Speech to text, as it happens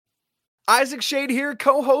Isaac Shade here,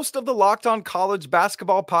 co-host of the Locked On College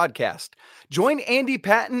Basketball Podcast. Join Andy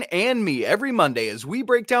Patton and me every Monday as we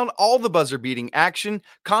break down all the buzzer-beating action,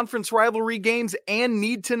 conference rivalry games, and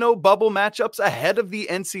need-to-know bubble matchups ahead of the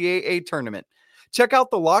NCAA tournament. Check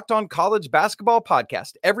out the Locked On College Basketball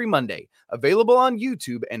Podcast every Monday, available on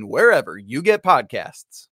YouTube and wherever you get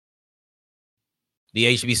podcasts. The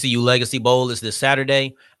HBCU Legacy Bowl is this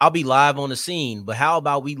Saturday. I'll be live on the scene, but how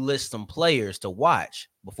about we list some players to watch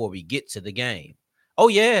before we get to the game? Oh,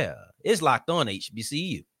 yeah, it's Locked On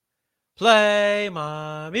HBCU. Play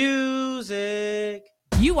my music.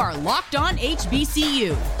 You are Locked On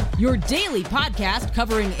HBCU, your daily podcast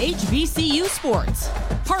covering HBCU sports.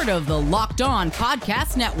 Part of the Locked On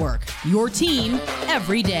Podcast Network, your team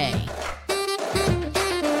every day.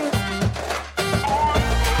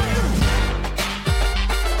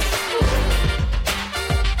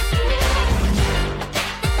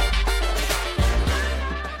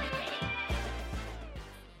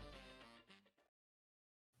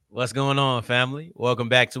 What's going on, family? Welcome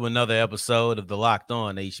back to another episode of the Locked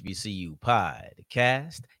On HBCU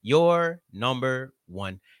podcast, your number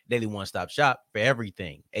one daily one-stop shop for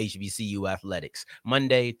everything HBCU athletics,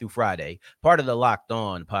 Monday through Friday, part of the Locked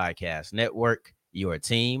On Podcast Network, your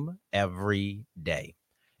team every day.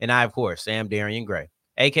 And I, of course, am Darian Gray,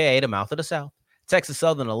 a.k.a. the Mouth of the South, Texas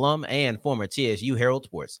Southern alum and former TSU Herald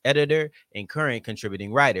Sports editor and current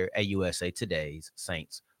contributing writer at USA Today's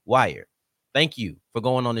Saints Wire. Thank you for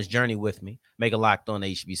going on this journey with me. Make a Locked On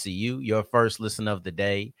HBCU your first listen of the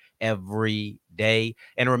day every day.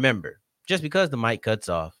 And remember, just because the mic cuts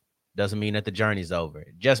off doesn't mean that the journey's over.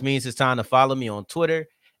 It just means it's time to follow me on Twitter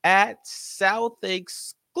at South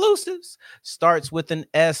Exclusives. Starts with an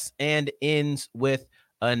S and ends with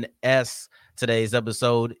an S. Today's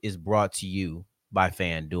episode is brought to you by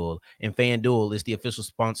FanDuel. And FanDuel is the official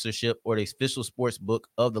sponsorship or the official sports book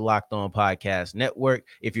of the Locked On Podcast Network.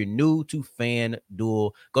 If you're new to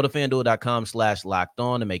FanDuel, go to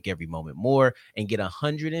FanDuel.com/LockedOn to make every moment more and get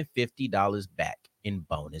 $150 back in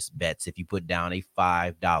bonus bets if you put down a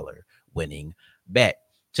 $5 winning bet.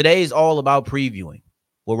 Today is all about previewing.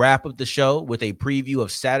 We'll wrap up the show with a preview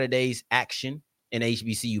of Saturday's action in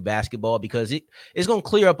HBCU basketball because it's going to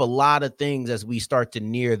clear up a lot of things as we start to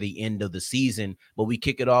near the end of the season. But we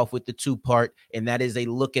kick it off with the two-part, and that is a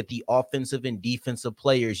look at the offensive and defensive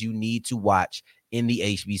players you need to watch in the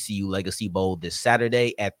HBCU Legacy Bowl this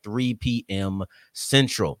Saturday at 3 p.m.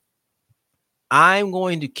 Central. I'm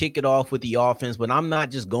going to kick it off with the offense, but I'm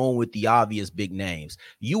not just going with the obvious big names.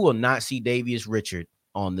 You will not see Davius Richard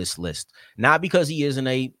on this list, not because he isn't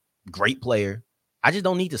a great player. I just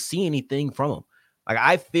don't need to see anything from him. Like,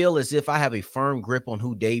 I feel as if I have a firm grip on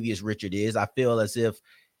who Davius Richard is. I feel as if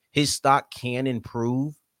his stock can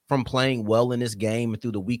improve from playing well in this game and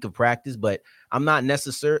through the week of practice, but I'm not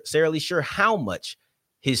necessarily sure how much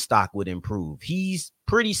his stock would improve. He's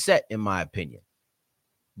pretty set, in my opinion.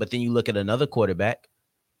 But then you look at another quarterback,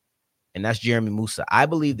 and that's Jeremy Musa. I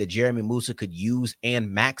believe that Jeremy Musa could use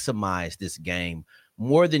and maximize this game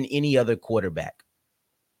more than any other quarterback.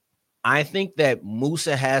 I think that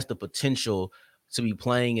Musa has the potential to be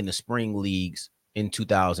playing in the spring leagues in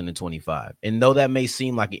 2025. And though that may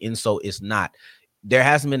seem like an insult, it's not. There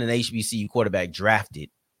hasn't been an HBCU quarterback drafted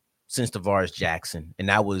since Tavares Jackson, and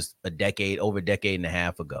that was over a decade and a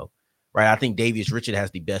half ago, right? I think Davius Richard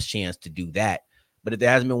has the best chance to do that. But if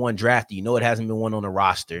there hasn't been one drafted, it hasn't been one on the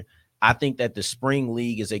roster. I think that the spring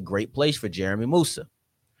league is a great place for Jeremy Musa.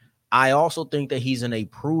 I also think that he's in a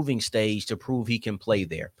proving stage to prove he can play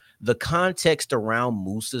there. The context around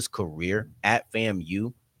Musa's career at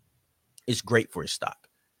FAMU is great for his stock.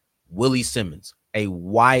 Willie Simmons, a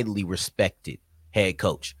widely respected head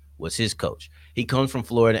coach, was his coach. He comes from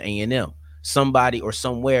Florida A&M, somebody or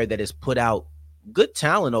somewhere that has put out good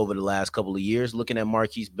talent over the last couple of years, looking at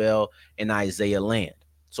Marquise Bell and Isaiah Land.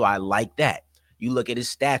 So I like that. You look at his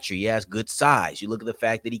stature, he has good size. You look at the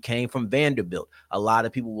fact that he came from Vanderbilt. A lot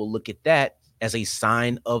of people will look at that as a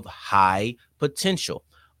sign of high potential.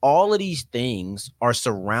 All of these things are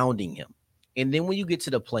surrounding him. And then when you get to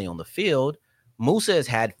the play on the field, Musa has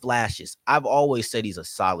had flashes. I've always said he's a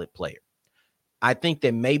solid player. I think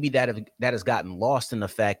that maybe that has gotten lost in the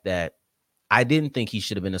fact that I didn't think he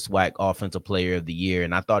should have been a SWAC Offensive Player of the Year,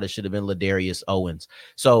 and I thought it should have been Ladarius Owens.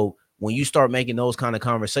 So when you start making those kind of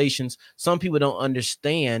conversations, some people don't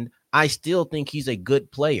understand. I still think he's a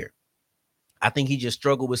good player. I think he just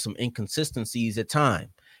struggled with some inconsistencies at times.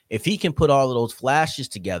 If he can put all of those flashes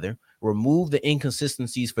together, remove the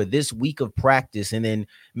inconsistencies for this week of practice, and then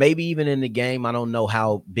maybe even in the game, I don't know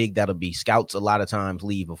how big that'll be. Scouts a lot of times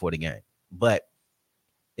leave before the game. But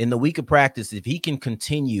In the week of practice, if he can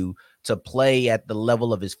continue to play at the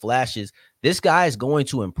level of his flashes, this guy is going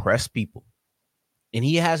to impress people. And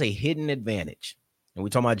he has a hidden advantage. And we're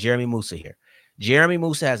talking about Jeremy Musa here. Jeremy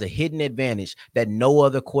Musa has a hidden advantage that no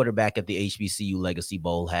other quarterback at the HBCU Legacy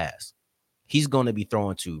Bowl has. He's going to be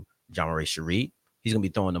throwing to Jamare Shareed. He's going to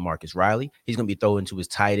be throwing to Marcus Riley. He's going to be throwing to his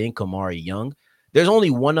tight end, Kamari Young. There's only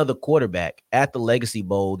one other quarterback at the Legacy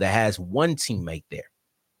Bowl that has one teammate there,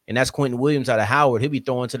 and that's Quentin Williams out of Howard. He'll be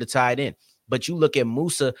throwing to the tight end. But you look at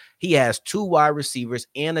Musa, he has 2 wide receivers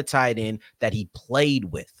and a tight end that he played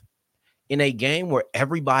with. In a game where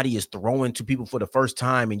everybody is throwing to people for the first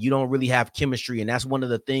time and you don't really have chemistry, and that's one of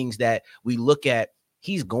the things that we look at,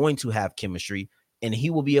 he's going to have chemistry, and he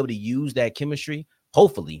will be able to use that chemistry,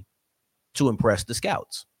 hopefully, to impress the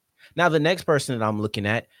scouts. Now, the next person that I'm looking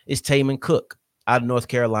at is Taman Cook out of North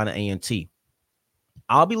Carolina A&T.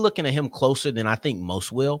 I'll be looking at him closer than I think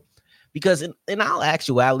most will, because in all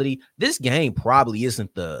actuality, this game probably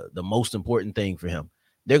isn't the most important thing for him.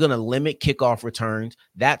 They're going to limit kickoff returns.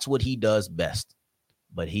 That's what he does best.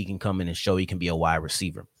 But he can come in and show he can be a wide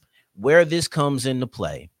receiver. Where this comes into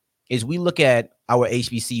play is we look at our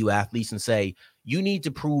HBCU athletes and say, you need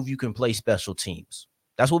to prove you can play special teams.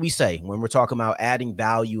 That's what we say when we're talking about adding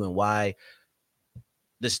value and why.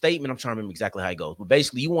 The statement, I'm trying to remember exactly how it goes, but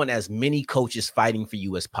basically you want as many coaches fighting for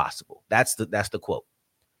you as possible. That's the quote.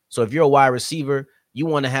 So if you're a wide receiver, you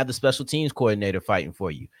want to have the special teams coordinator fighting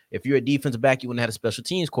for you. If you're a defensive back, you want to have a special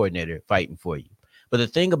teams coordinator fighting for you. But the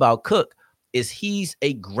thing about Cook is he's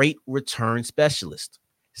a great return specialist,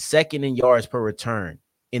 2nd in yards per return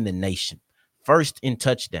in the nation, 1st in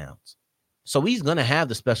touchdowns. So he's going to have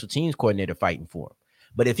the special teams coordinator fighting for him.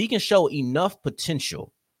 But if he can show enough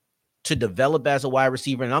potential to develop as a wide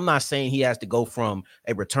receiver, and I'm not saying he has to go from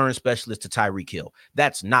a return specialist to Tyreek Hill.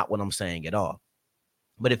 That's not what I'm saying at all.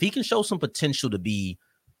 But if he can show some potential to be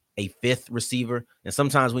a 5th receiver, and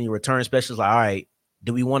sometimes when you return specialist, like, all right,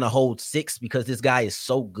 do we want to hold 6 because this guy is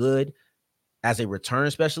so good as a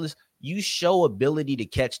return specialist? You show ability to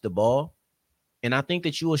catch the ball, and I think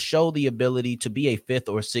that you will show the ability to be a 5th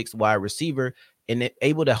or 6th wide receiver and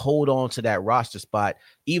able to hold on to that roster spot,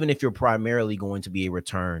 even if you're primarily going to be a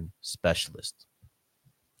return specialist.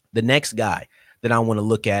 The next guy that I want to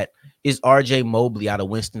look at is RJ Mobley out of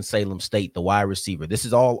Winston-Salem State, the wide receiver. This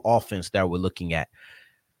is all offense that we're looking at.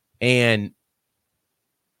 And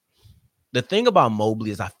the thing about Mobley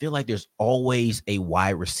is I feel like there's always a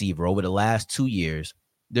wide receiver. Over the last 2 years,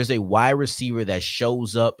 there's a wide receiver that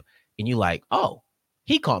shows up and you're like, oh,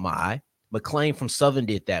 he caught my eye. McClain from Southern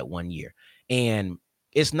did that one year. And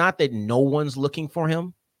it's not that no one's looking for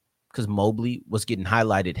him, because Mobley was getting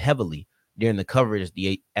highlighted heavily during the coverage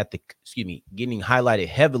getting highlighted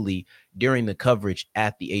heavily during the coverage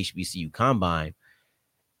at the HBCU Combine.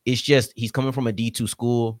 It's just he's coming from a D2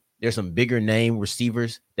 school. There's some bigger name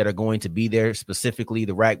receivers that are going to be there, specifically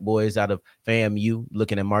the Rack boys out of FAMU,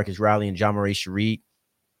 looking at Marcus Riley and Jamare Shareed.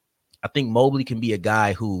 I think Mobley can be a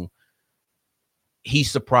guy who he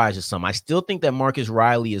surprises some. I still think that Marcus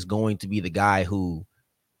Riley is going to be the guy who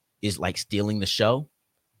is like stealing the show.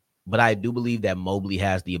 But I do believe that Mobley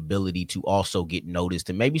has the ability to also get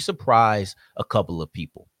noticed and maybe surprise a couple of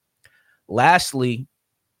people. Lastly,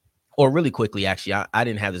 or really quickly, actually, I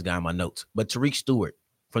didn't have this guy in my notes, but Tariq Stewart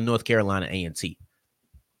from North Carolina A&T.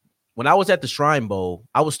 When I was at the Shrine Bowl,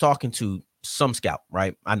 I was talking to some scout,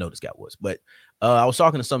 right? I know the scout was, but I was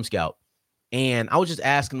talking to some scout, and I was just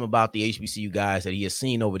asking him about the HBCU guys that he has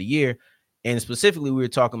seen over the year. And specifically, we were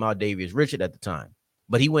talking about Davius Richard at the time.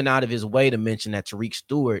 But he went out of his way to mention that Tariq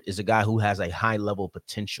Stewart is a guy who has a high level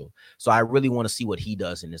potential. So I really want to see what he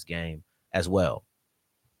does in this game as well.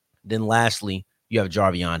 Then lastly, you have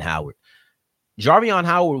Jarvion Howard. Jarvion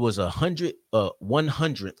Howard was 100th.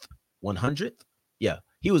 Yeah,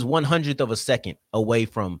 he was 100th of a second away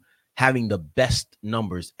from having the best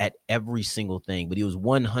numbers at every single thing. But he was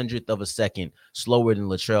 100th of a second slower than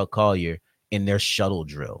Latrell Collier in their shuttle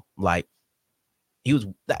drill. Like,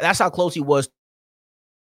 that's how close he was.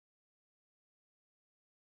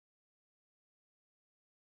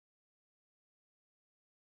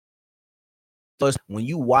 When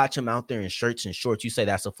you watch him out there in shirts and shorts, you say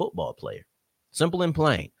that's a football player. Simple and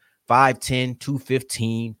plain. 5'10",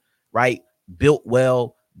 215, right? Built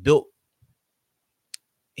well,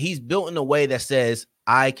 he's built in a way that says,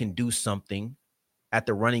 I can do something at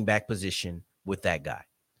the running back position with that guy.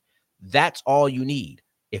 That's all you need.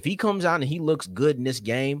 If he comes out and he looks good in this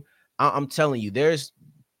game, I'm telling you, there's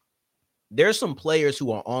some players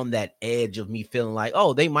who are on that edge of me feeling like,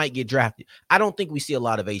 oh, they might get drafted. I don't think we see a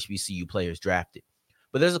lot of HBCU players drafted,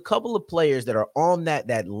 but there's a couple of players that are on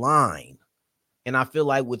that line. And I feel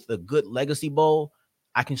like with the good Legacy Bowl,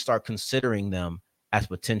 I can start considering them as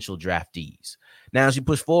potential draftees. Now, as you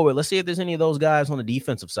push forward, let's see if there's any of those guys on the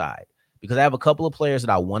defensive side, because I have a couple of players that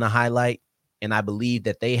I want to highlight, and I believe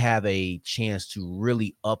that they have a chance to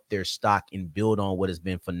really up their stock and build on what has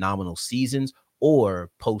been phenomenal seasons or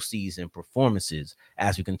postseason performances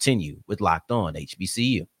as we continue with Locked On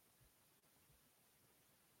HBCU.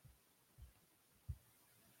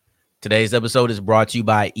 Today's episode is brought to you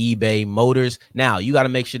by eBay Motors. Now, you got to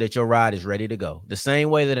make sure that your ride is ready to go. The same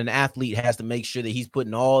way that an athlete has to make sure that he's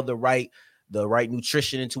putting all the right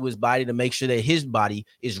nutrition into his body to make sure that his body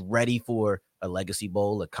is ready for a Legacy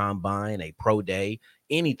Bowl, a combine, a pro day,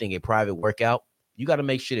 anything, a private workout. You got to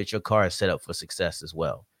make sure that your car is set up for success as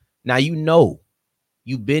well. Now,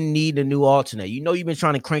 you've been needing a new alternate. You've been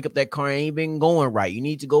trying to crank up that car, ain't been going right. You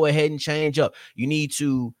need to go ahead and change up. You need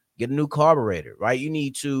to get a new carburetor, right? You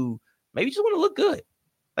need to maybe just want to look good.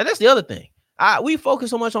 Like, that's the other thing. We focus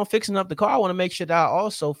so much on fixing up the car. I want to make sure that I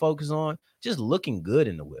also focus on just looking good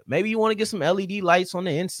in the whip. Maybe you want to get some LED lights on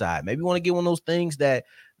the inside. Maybe you want to get one of those things that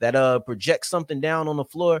project something down on the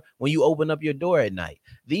floor when you open up your door at night.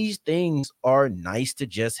 These things are nice to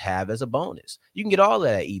just have as a bonus. You can get all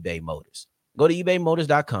that at eBay Motors. Go to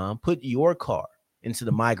ebaymotors.com, put your car into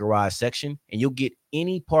the My Garage section, and you'll get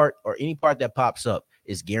any part that pops up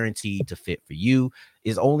is guaranteed to fit for you,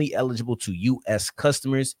 is only eligible to U.S.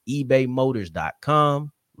 customers.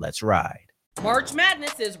 ebaymotors.com. Let's ride. March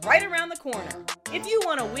Madness is right around the corner. If you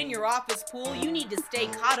want to win your office pool, you need to stay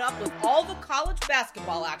caught up with all the college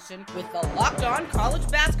basketball action with the Locked On College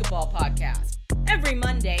Basketball Podcast. Every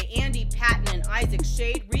Monday, Andy Patton and Isaac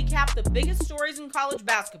Shade recap the biggest stories in college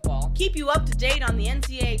basketball, keep you up to date on the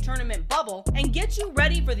NCAA tournament bubble, and get you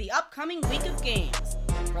ready for the upcoming week of games.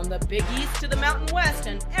 From the Big East to the Mountain West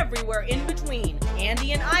and everywhere in between,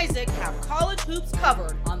 Andy and Isaac have college hoops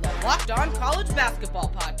covered on the Locked On College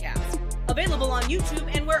Basketball Podcast. Available on YouTube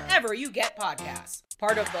and wherever you get podcasts.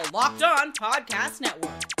 Part of the Locked On Podcast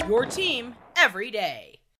Network. Your team every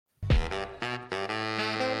day.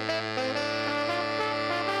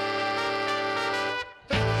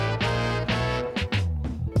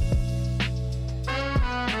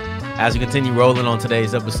 As we continue rolling on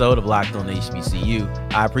today's episode of Locked On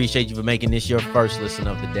HBCU, I appreciate you for making this your first listen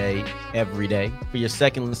of the day, every day. For your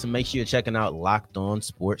second listen, make sure you're checking out Locked On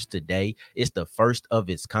Sports Today. It's the first of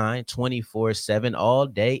its kind, 24/7, all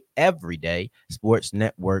day, every day, sports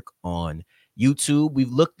network on YouTube.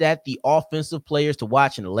 We've looked at the offensive players to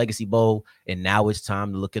watch in the Legacy Bowl, and now it's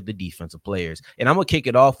time to look at the defensive players. And I'm going to kick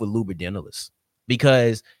it off with Luber Denilis,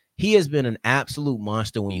 because he has been an absolute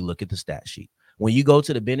monster when you look at the stat sheet. When you go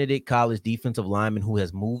to the Benedict College defensive lineman who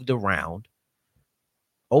has moved around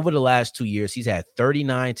over the last 2 years, he's had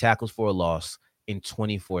 39 tackles for a loss and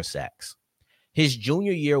 24 sacks. His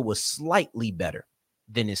junior year was slightly better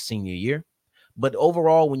than his senior year. But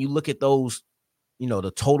overall, when you look at those,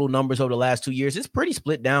 the total numbers over the last 2 years, it's pretty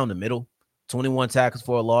split down the middle. 21 tackles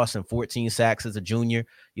for a loss and 14 sacks as a junior.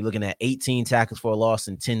 You're looking at 18 tackles for a loss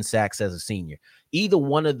and 10 sacks as a senior. Either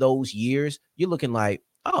one of those years, you're looking like,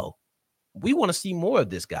 oh, we want to see more of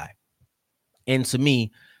this guy. And to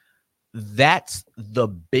me, that's the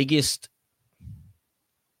biggest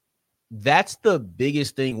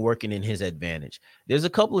thing working in his advantage. There's a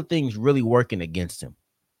couple of things really working against him.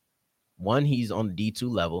 One, he's on the D2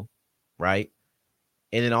 level, right?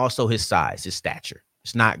 And then also his size, his stature.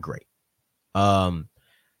 It's not great.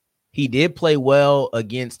 He did play well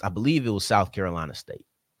against, I believe it was South Carolina State.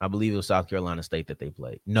 That they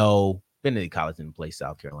played. No, Benedict College didn't play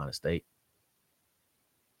South Carolina State.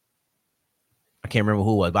 I can't remember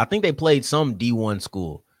who it was, but I think they played some D1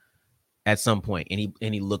 school at some point, and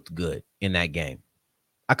he looked good in that game.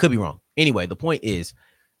 I could be wrong. Anyway, the point is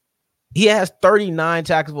he has 39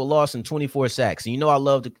 tackles for loss and 24 sacks. And I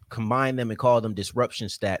love to combine them and call them disruption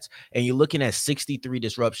stats. And you're looking at 63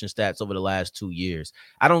 disruption stats over the last 2 years.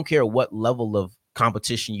 I don't care what level of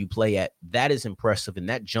competition you play at. That is impressive, and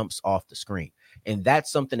that jumps off the screen. And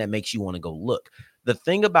that's something that makes you want to go look. The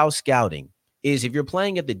thing about scouting is if you're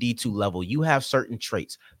playing at the D2 level, you have certain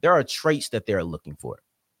traits. There are traits that they're looking for.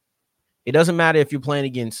 It doesn't matter if you're playing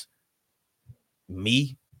against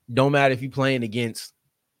me. Don't matter if you're playing against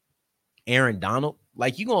Aaron Donald.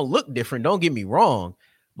 Like, you're going to look different. Don't get me wrong.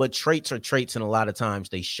 But traits are traits, and a lot of times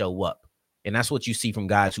they show up. And that's what you see from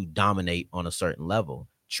guys who dominate on a certain level.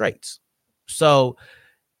 Traits. So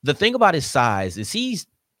the thing about his size is he's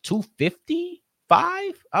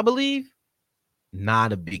 255, I believe.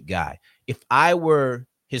 Not a big guy. If I were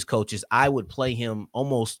his coaches, I would play him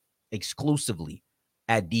almost exclusively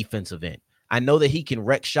at defensive end. I know that he can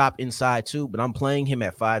wreck shop inside too, but I'm playing him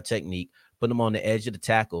at 5 technique, put them on the edge of the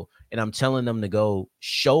tackle, and I'm telling them to go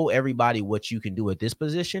show everybody what you can do at this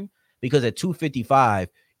position, because at 255,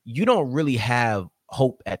 you don't really have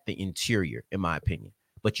hope at the interior, in my opinion.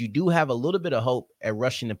 But you do have a little bit of hope at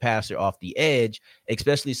rushing the passer off the edge,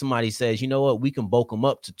 especially somebody says, you know what, we can bulk them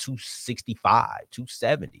up to 265,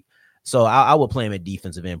 270. So I will play him at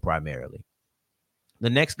defensive end primarily. The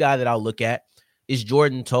next guy that I'll look at is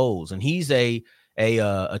Jordan Tolles, and he's a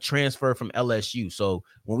transfer from LSU. So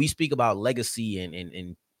when we speak about legacy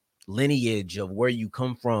and lineage of where you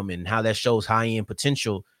come from and how that shows high-end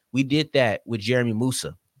potential, we did that with Jeremy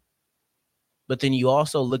Musa. But then you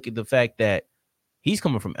also look at the fact that he's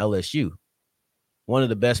coming from LSU, one of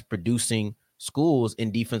the best producing schools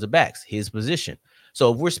in defensive backs, his position.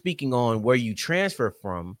 So if we're speaking on where you transfer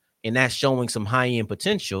from and that's showing some high-end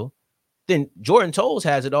potential, then Jordan Tolles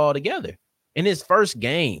has it all together. In his first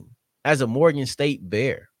game as a Morgan State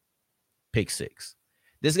Bear, pick 6.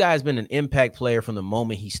 This guy has been an impact player from the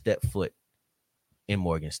moment he stepped foot in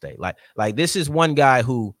Morgan State. Like this is one guy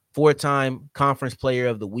who 4-time conference player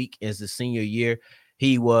of the week is the senior year.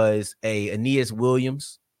 He was a Aeneas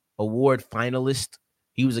Williams Award finalist.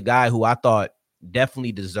 He was a guy who I thought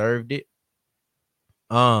definitely deserved it.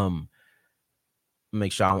 I want to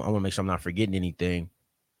make sure I'm not forgetting anything.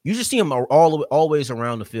 You just see him always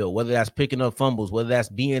around the field, whether that's picking up fumbles, whether that's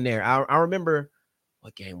being there. I remember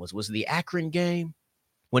what game was it the Akron game?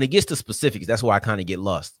 When it gets to specifics, that's where I kind of get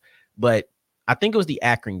lost. But I think it was the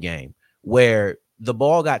Akron game where the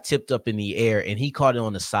ball got tipped up in the air and he caught it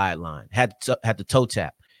on the sideline, had the toe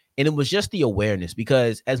tap. And it was just the awareness,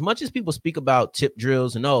 because as much as people speak about tip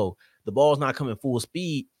drills and, the ball's not coming full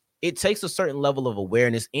speed, it takes a certain level of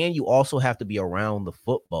awareness, and you also have to be around the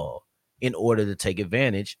football in order to take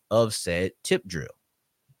advantage of said tip drill.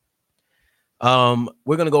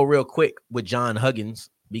 We're going to go real quick with John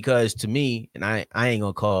Huggins, because to me, and I ain't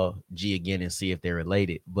going to call G again and see if they're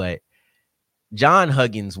related, but John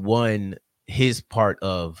Huggins won his part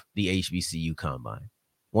of the HBCU combine,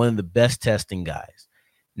 one of the best testing guys.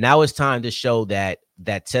 Now it's time to show that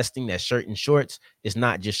testing, that shirt and shorts, is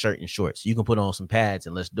not just shirt and shorts. You can put on some pads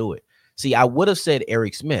and let's do it. See, I would have said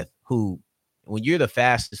Eric Smith, who, when you're the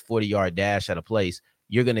fastest 40-yard dash at a place,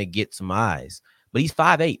 you're going to get some eyes. But he's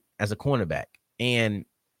 5'8" as a cornerback. And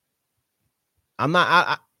I'm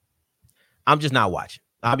just not watching.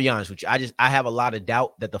 I'll be honest with you. I have a lot of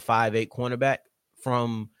doubt that the 5'8" cornerback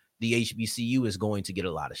from the HBCU is going to get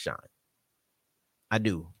a lot of shine. I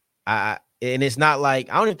do. And it's not like,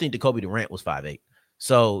 I don't even think Jacoby Durant was 5'8".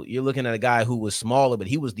 So you're looking at a guy who was smaller, but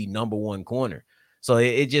he was the number one corner. So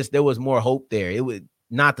it just, there was more hope there. It was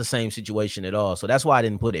not the same situation at all. So that's why I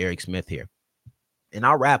didn't put Eric Smith here. And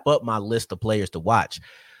I'll wrap up my list of players to watch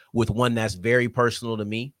with one that's very personal to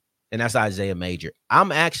me, and that's Isaiah Major.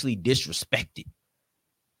 I'm actually disrespected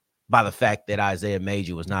by the fact that Isaiah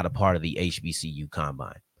Major was not a part of the HBCU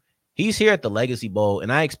combine. He's here at the Legacy Bowl,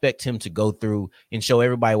 and I expect him to go through and show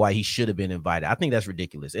everybody why he should have been invited. I think that's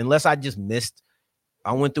ridiculous. Unless I just missed,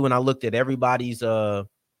 I went through and I looked at everybody's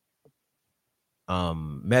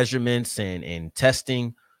measurements and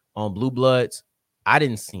testing on Blue Bloods. I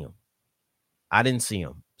didn't see him.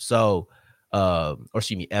 So, or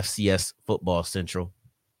excuse me, FCS Football Central,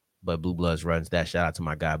 but Blue Bloods runs that. Shout out to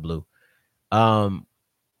my guy Blue. But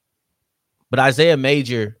Isaiah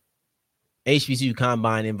Major, HBCU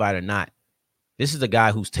combine invite or not, this is a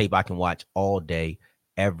guy whose tape I can watch all day,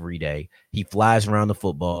 every day. He flies around the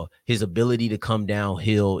football. His ability to come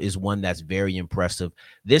downhill is one that's very impressive.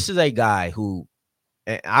 This is a guy who,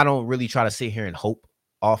 I don't really try to sit here and hope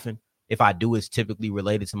often. If I do, it's typically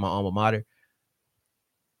related to my alma mater.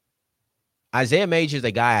 Isaiah Major is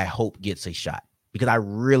a guy I hope gets a shot, because I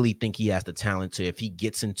really think he has the talent to, if he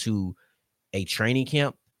gets into a training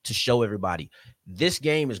camp, to show everybody this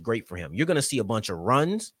game is great for him. You're going to see a bunch of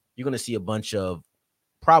runs. You're going to see a bunch of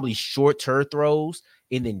probably short-term throws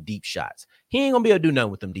and then deep shots. He ain't going to be able to do nothing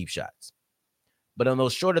with them deep shots. But on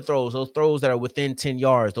those shorter throws, those throws that are within 10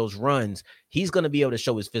 yards, those runs, he's going to be able to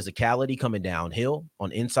show his physicality coming downhill.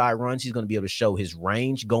 On inside runs, he's going to be able to show his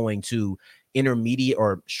range going to intermediate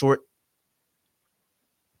or short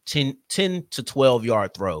 10 to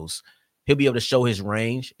 12-yard throws. He'll be able to show his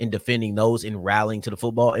range in defending those and rallying to the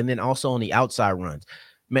football. And then also on the outside runs.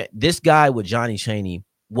 Man, this guy with Johnny Chaney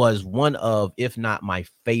was one of, if not my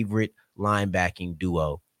favorite linebacking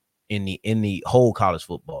duo in the whole college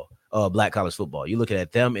football, black college football. You look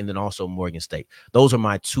at them and then also Morgan State. Those are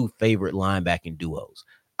my two favorite linebacking duos.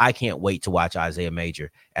 I can't wait to watch Isaiah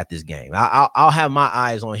Major at this game. I'll have my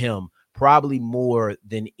eyes on him probably more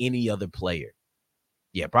than any other player.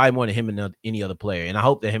 Yeah, probably more than him and any other player. And I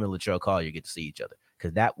hope that him and Latrell Collier get to see each other,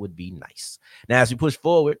 because that would be nice. Now, as we push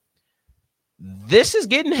forward, This is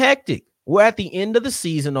getting hectic. We're at the end of the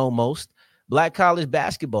season almost. Black college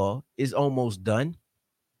basketball is almost done.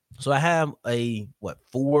 So I have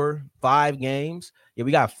 4, 5 games. Yeah,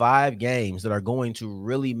 we got 5 games that are going to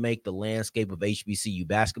really make the landscape of HBCU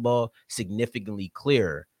basketball significantly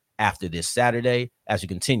clearer after this Saturday as we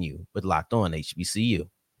continue with Locked On HBCU.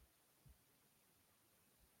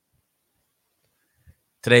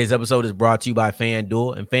 Today's episode is brought to you by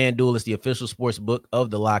FanDuel, and FanDuel is the official sports book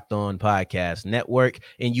of the Locked On Podcast Network,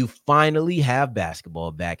 and you finally have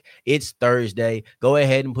basketball back. It's Thursday. Go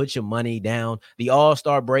ahead and put your money down. The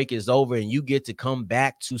All-Star break is over, and you get to come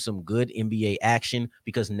back to some good NBA action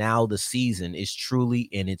because now the season is truly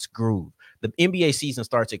in its groove. The NBA season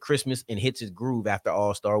starts at Christmas and hits its groove after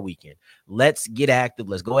All-Star weekend. Let's get active.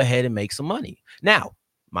 Let's go ahead and make some money. Now,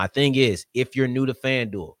 my thing is, if you're new to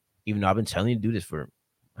FanDuel, even though I've been telling you to do this for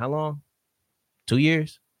how long? 2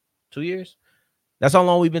 years? 2 years? That's how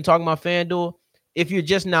long we've been talking about FanDuel. If you're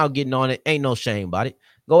just now getting on it, ain't no shame about it.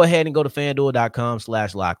 Go ahead and go to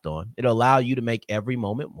FanDuel.com/lockedon. It'll allow you to make every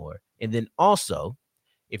moment more. And then also,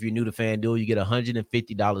 if you're new to FanDuel, you get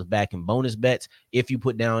 $150 back in bonus bets if you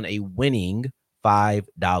put down a winning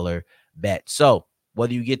 $5 bet. So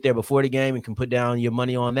whether you get there before the game and can put down your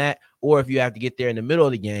money on that, or if you have to get there in the middle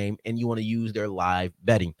of the game and you want to use their live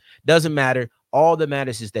betting, doesn't matter. All that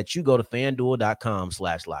matters is that you go to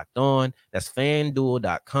FanDuel.com/lockedon. That's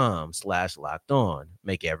FanDuel.com/lockedon.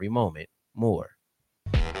 Make every moment more.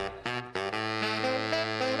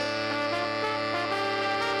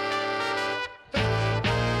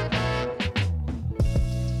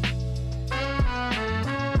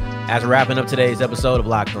 As we're wrapping up today's episode of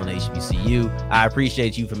Locked On HBCU, I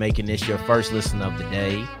appreciate you for making this your first listen of the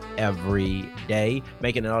day every day,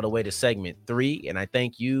 making it all the way to segment 3. And I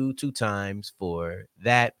thank you 2 times for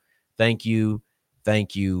that. Thank you.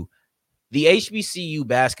 Thank you. The HBCU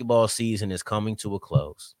basketball season is coming to a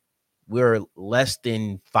close. We're less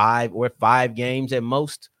than 5 games at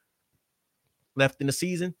most left in the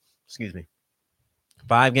season.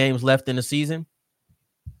 5 games left in the season.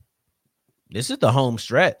 This is the home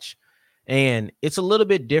stretch. And it's a little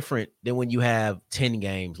bit different than when you have 10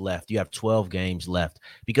 games left. You have 12 games left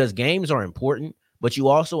because games are important, but you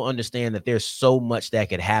also understand that there's so much that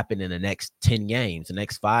could happen in the next 10 games, the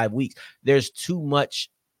next 5 weeks. There's too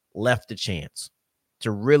much left to chance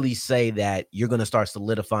to really say that you're going to start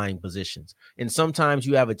solidifying positions. And sometimes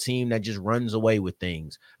you have a team that just runs away with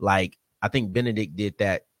things. Like I think Benedict did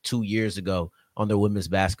that 2 years ago on their women's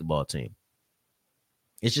basketball team.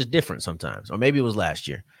 It's just different sometimes, or maybe it was last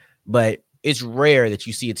year. But it's rare that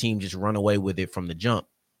you see a team just run away with it from the jump.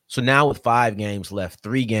 So now with 5 games left,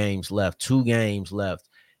 3 games left, 2 games left,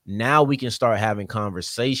 now we can start having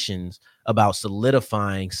conversations about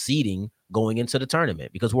solidifying seeding going into the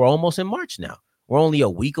tournament because we're almost in March now. We're only a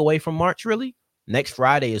week away from March, really. Next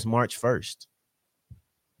Friday is March 1st.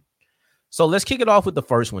 So let's kick it off with the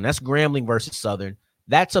first one. That's Grambling versus Southern.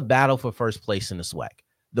 That's a battle for first place in the SWAC.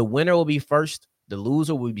 The winner will be first. The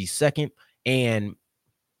loser will be second. And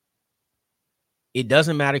it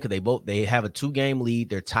doesn't matter because they have a 2-game lead.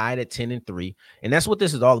 They're tied at 10-3. And that's what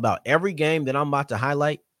this is all about. Every game that I'm about to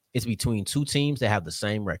highlight is between 2 teams that have the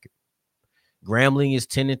same record. Grambling is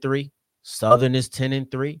 10-3. Southern is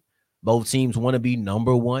 10-3. Both teams want to be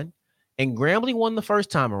number 1. And Grambling won the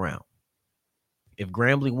first time around. If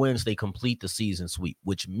Grambling wins, they complete the season sweep,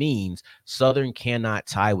 which means Southern cannot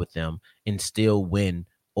tie with them and still win,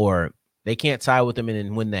 or they can't tie with them and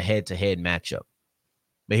then win the head-to-head matchup.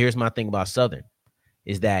 But here's my thing about Southern.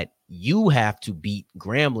 Is that you have to beat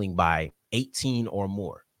Grambling by 18 or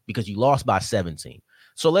more because you lost by 17.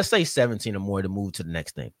 So let's say 17 or more to move to the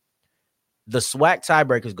next thing. The SWAC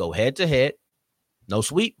tiebreakers go head-to-head. No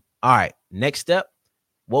sweep. All right, next step,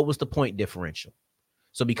 what was the point differential?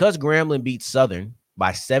 So because Grambling beat Southern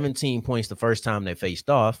by 17 points the first time they faced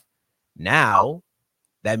off, now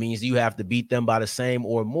that means you have to beat them by the same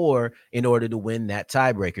or more in order to win that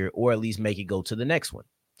tiebreaker or at least make it go to the next one.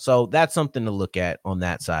 So that's something to look at on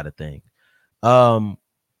that side of things.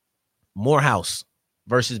 Morehouse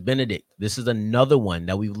versus Benedict. This is another one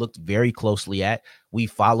that we've looked very closely at. We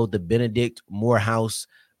followed the Benedict, Morehouse,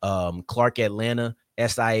 Clark Atlanta,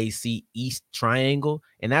 SIAC East triangle,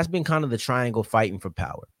 and that's been kind of the triangle fighting for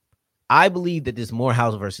power. I believe that this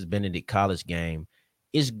Morehouse versus Benedict College game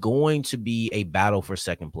is going to be a battle for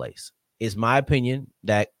second place. It's my opinion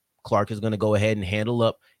that Clark is going to go ahead and handle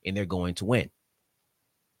up, and they're going to win.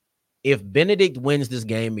 If Benedict wins this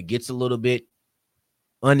game, it gets a little bit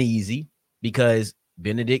uneasy because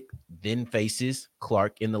Benedict then faces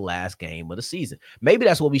Clark in the last game of the season. Maybe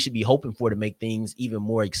that's what we should be hoping for to make things even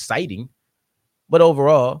more exciting. But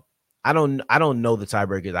overall, I don't know the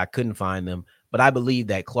tiebreakers. I couldn't find them, but I believe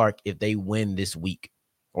that Clark, if they win this week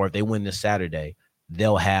or if they win this Saturday,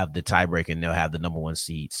 they'll have the tiebreaker and they'll have the number 1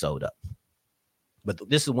 seed sewed up. But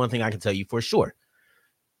this is one thing I can tell you for sure.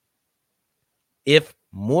 If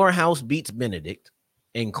Morehouse beats Benedict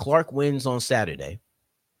and Clark wins on Saturday,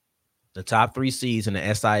 the top 3 seeds in the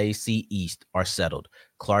SIAC East are settled.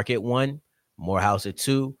 Clark at 1, Morehouse at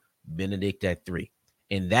 2, Benedict at 3.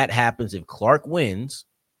 And that happens if Clark wins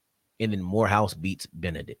and then Morehouse beats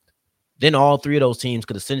Benedict. Then all 3 of those teams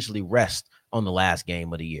could essentially rest on the last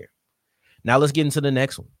game of the year. Now let's get into the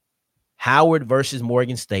next one. Howard versus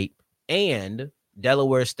Morgan State and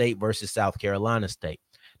Delaware State versus South Carolina State.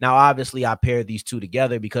 Now, obviously, I paired these two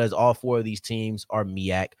together because all 4 of these teams are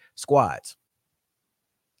MEAC squads.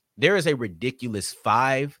 There is a ridiculous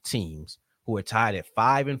 5 teams who are tied at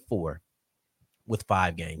 5-4 with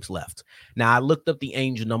 5 games left. Now, I looked up the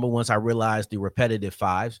Angel number once I realized the repetitive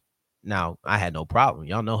 5s. Now, I had no problem.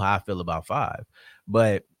 Y'all know how I feel about 5.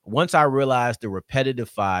 But once I realized the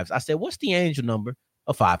repetitive 5s, I said, what's the Angel number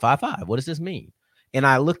of 555? What does this mean? And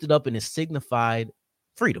I looked it up and it signified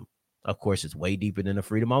freedom. Of course, it's way deeper than the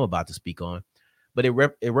freedom I'm about to speak on, but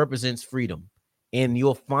it represents freedom. And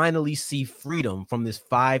you'll finally see freedom from this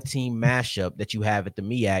 5-team mashup that you have at the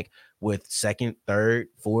MEAC with 2nd, 3rd,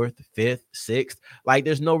 4th, 5th, 6th. Like,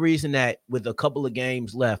 there's no reason that with a couple of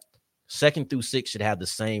games left, 2nd through 6th should have the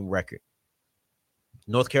same record.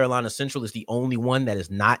 North Carolina Central is the only one that is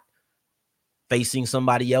not facing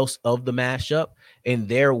somebody else of the mashup, and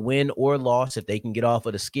their win or loss, if they can get off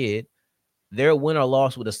of the skid, their win or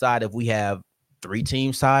loss will decide if we have 3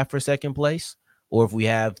 teams tied for 2nd place or if we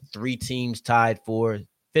have 3 teams tied for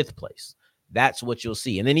 5th place. That's what you'll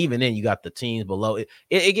see. And then even then, you got the teams below.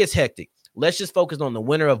 It gets hectic. Let's just focus on the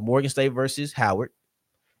winner of Morgan State versus Howard,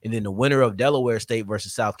 and then the winner of Delaware State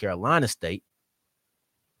versus South Carolina State.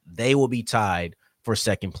 They will be tied for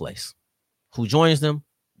 2nd place. Who joins them?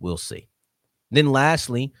 We'll see. Then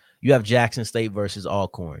lastly, you have Jackson State versus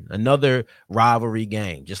Alcorn, another rivalry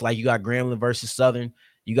game. Just like you got Grambling versus Southern,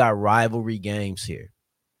 you got rivalry games here.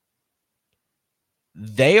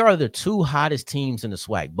 They are the 2 hottest teams in the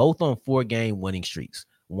SWAC, both on 4-game winning streaks.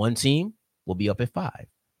 One team will be up at 5.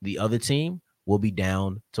 The other team will be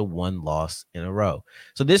down to 1 loss in a row.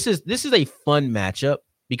 So this is a fun matchup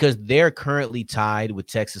because they're currently tied with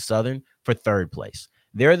Texas Southern for 3rd place.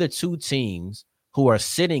 They're the 2 teams who are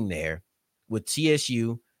sitting there with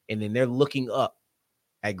TSU, and then they're looking up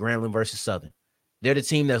at Grambling versus Southern. They're the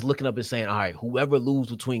team that's looking up and saying, all right, whoever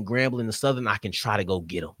loses between Grambling and Southern, I can try to go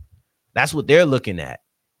get them. That's what they're looking at.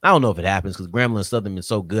 I don't know if it happens because Grambling and Southern is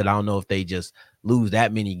so good. I don't know if they just lose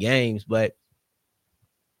that many games, but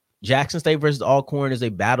Jackson State versus Alcorn is a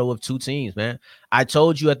battle of 2 teams, man. I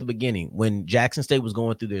told you at the beginning, when Jackson State was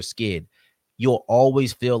going through their skid, you'll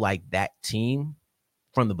always feel like that team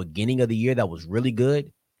from the beginning of the year that was really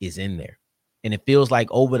good is in there. And it feels like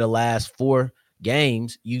over the last 4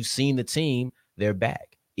 games, you've seen the team, they're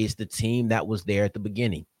back. It's the team that was there at the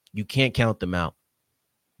beginning. You can't count them out.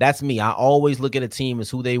 That's me. I always look at a team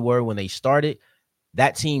as who they were when they started.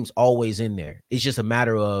 That team's always in there. It's just a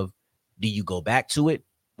matter of, do you go back to it?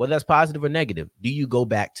 Whether that's positive or negative, do you go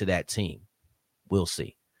back to that team? We'll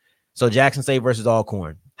see. So Jackson State versus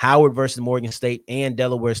Alcorn, Howard versus Morgan State, and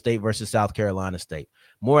Delaware State versus South Carolina State.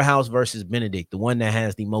 Morehouse versus Benedict, the one that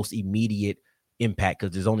has the most immediate impact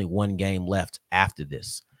because there's only 1 game left after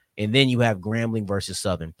this. And then you have Grambling versus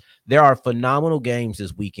Southern. There are phenomenal games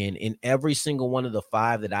this weekend, and every single one of the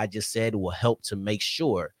 5 that I just said will help to make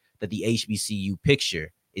sure that the HBCU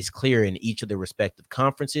picture is clear in each of the respective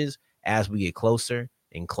conferences as we get closer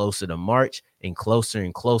and closer to March and closer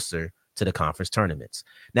to the conference tournaments.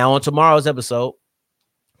 Now, on tomorrow's episode,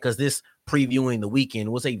 because this previewing the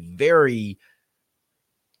weekend was a very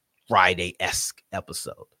Friday-esque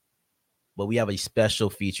episode, but we have a special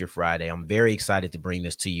feature Friday. I'm very excited to bring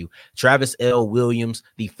this to you. Travis L. Williams,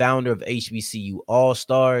 the founder of HBCU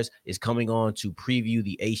All-Stars, is coming on to preview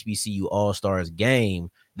the HBCU All-Stars game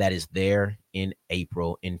that is there in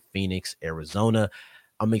April in Phoenix, Arizona.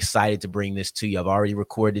 I'm excited to bring this to you. I've already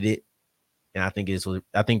recorded it, and I think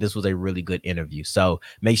this was a really good interview. So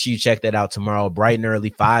make sure you check that out tomorrow, bright and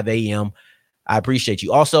early, 5 a.m. I appreciate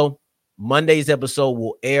you. Also, Monday's episode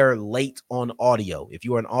will air late on audio. If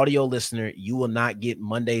you are an audio listener, you will not get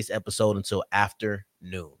Monday's episode until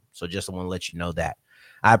afternoon. So just want to let you know that.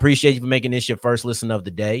 I appreciate you for making this your first listen of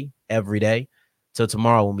the day, every day. Till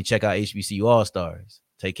tomorrow when we check out HBCU All-Stars.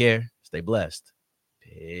 Take care. Stay blessed.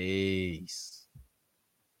 Peace.